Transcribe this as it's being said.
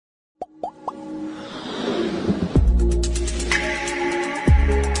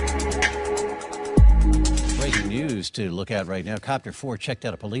news to look at right now. Copter 4 checked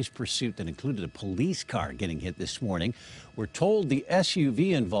out a police pursuit that included a police car getting hit this morning. We're told the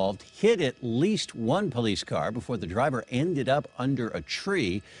SUV involved hit at least one police car before the driver ended up under a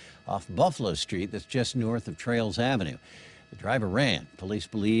tree off Buffalo Street that's just north of Trails Avenue. The driver ran. Police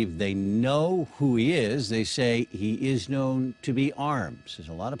believe they know who he is. They say he is known to be armed. There's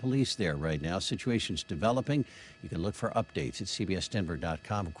a lot of police there right now. Situation's developing. You can look for updates at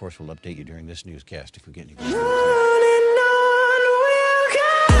cbsdenver.com. Of course, we'll update you during this newscast if we get any.